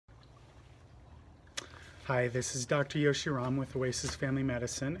Hi, this is Dr. Yoshiram with Oasis Family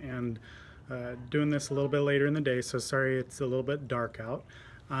Medicine, and doing this a little bit later in the day, so sorry it's a little bit dark out.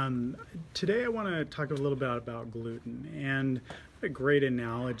 Today I want to talk a little bit about gluten, and a great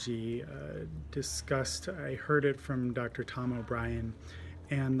analogy discussed. I heard it from Dr. Tom O'Brien,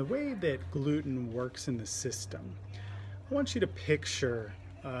 and the way that gluten works in the system. I want you to picture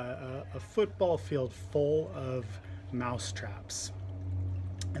a football field full of mouse traps,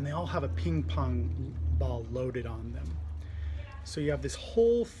 and they all have a ping pong ball loaded on them. So you have this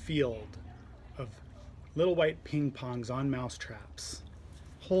whole field of little white ping pongs on mouse traps,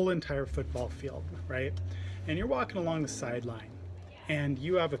 whole entire football field, right? And you're walking along the sideline and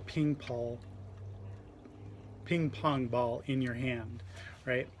you have a ping pong ball in your hand,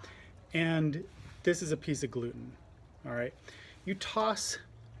 right? And this is a piece of gluten, all right? You toss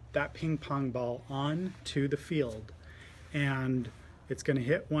that ping pong ball onto the field, and it's going to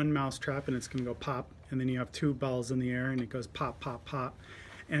hit one mouse trap and it's going to go pop, and then you have two balls in the air and it goes pop, pop, pop.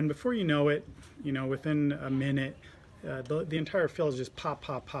 And before you know it, within a minute, the entire field is just pop,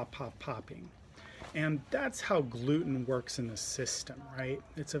 pop, pop, pop, popping. And that's how gluten works in the system, right?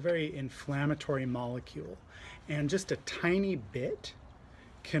 It's a very inflammatory molecule, and just a tiny bit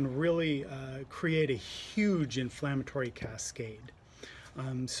can really create a huge inflammatory cascade.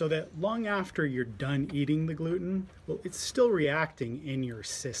 So that long after you're done eating the gluten, well, it's still reacting in your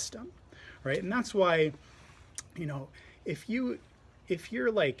system, right? And that's why, if you're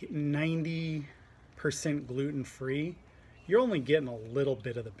like 90% gluten free, you're only getting a little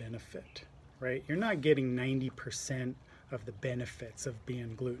bit of the benefit, right? You're not getting 90% of the benefits of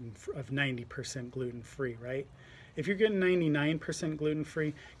being 90% gluten free, right? If you're getting 99% gluten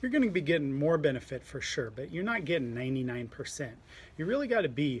free, you're going to be getting more benefit for sure, but you're not getting 99%. You really got to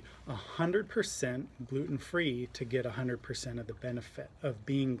be 100% gluten free to get 100% of the benefit of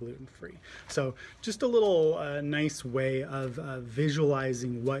being gluten free. So just a little nice way of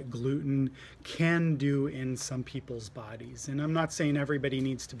visualizing what gluten can do in some people's bodies. And I'm not saying everybody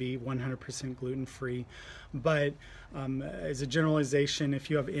needs to be 100% gluten free, but as a generalization, if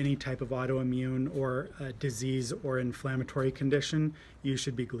you have any type of autoimmune or disease or inflammatory condition, you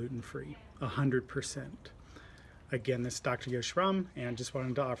should be gluten-free, 100%. Again, this is Dr. Yoshiram, and just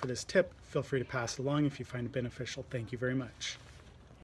wanted to offer this tip. Feel free to pass it along if you find it beneficial. Thank you very much.